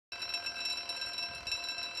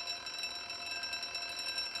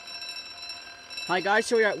Hi guys,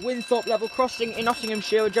 so we're at Winthorpe level crossing in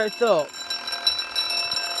Nottinghamshire with Joe Thorpe.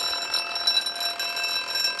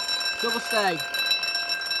 Double stay.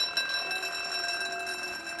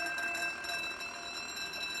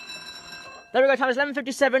 There we go, time is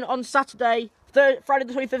 11:57 on Saturday, Friday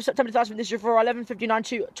the 25th September 2000 this year for 11:59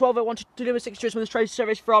 to 12:01 to deliver 6 trips with the train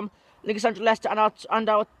service from Lincoln Central Leicester and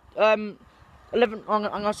our 11, I'm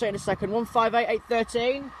going to say it in a second,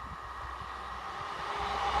 158-813.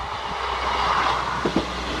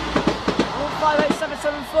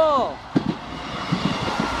 158-774.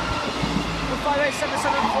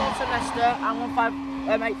 158-774 to Leicester and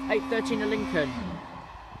 158-813 to Lincoln.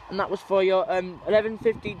 And that was for your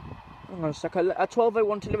 11:50. Hang on a second.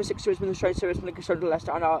 12:01 to limit 6 service with the train service from Lincoln Central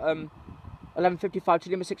Leicester and our 11:55 to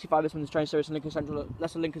limit 65 with the train service from Lincoln Central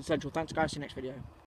Leicester Lincoln Central. Thanks guys, see you next video.